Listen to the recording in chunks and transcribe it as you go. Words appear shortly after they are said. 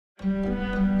I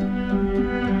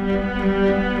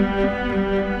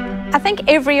think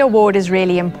every award is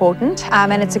really important,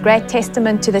 and it's a great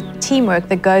testament to the teamwork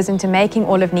that goes into making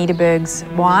all of Nederburg's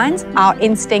wines. Our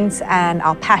instincts and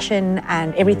our passion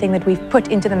and everything that we've put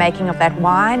into the making of that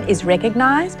wine is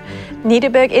recognized.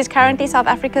 Nederburg is currently South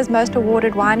Africa's most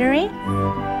awarded winery.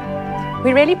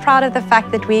 We're really proud of the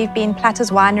fact that we've been Platter's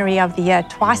Winery of the Year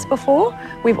twice before.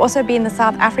 We've also been the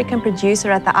South African producer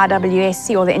at the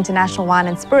IWSC, or the International Wine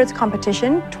and Spirits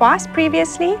Competition, twice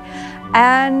previously.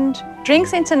 And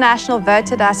Drinks International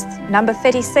voted us number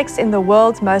 36 in the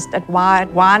world's most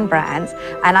admired wine brands.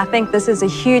 And I think this is a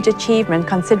huge achievement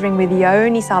considering we're the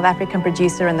only South African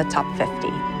producer in the top 50.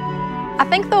 I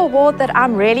think the award that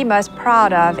I'm really most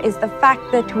proud of is the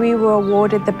fact that we were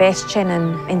awarded the best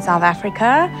Chenin in South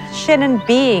Africa. Chenin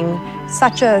being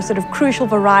such a sort of crucial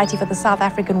variety for the South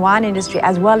African wine industry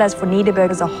as well as for Nederburg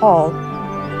as a whole.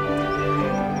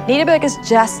 Nederburg is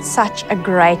just such a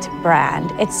great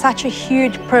brand. It's such a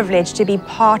huge privilege to be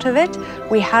part of it.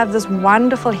 We have this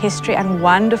wonderful history and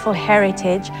wonderful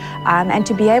heritage, and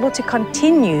to be able to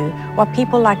continue what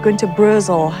people like Günter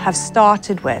Brösel have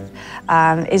started with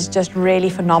is just really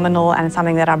phenomenal and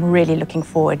something that I'm really looking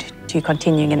forward to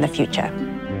continuing in the future.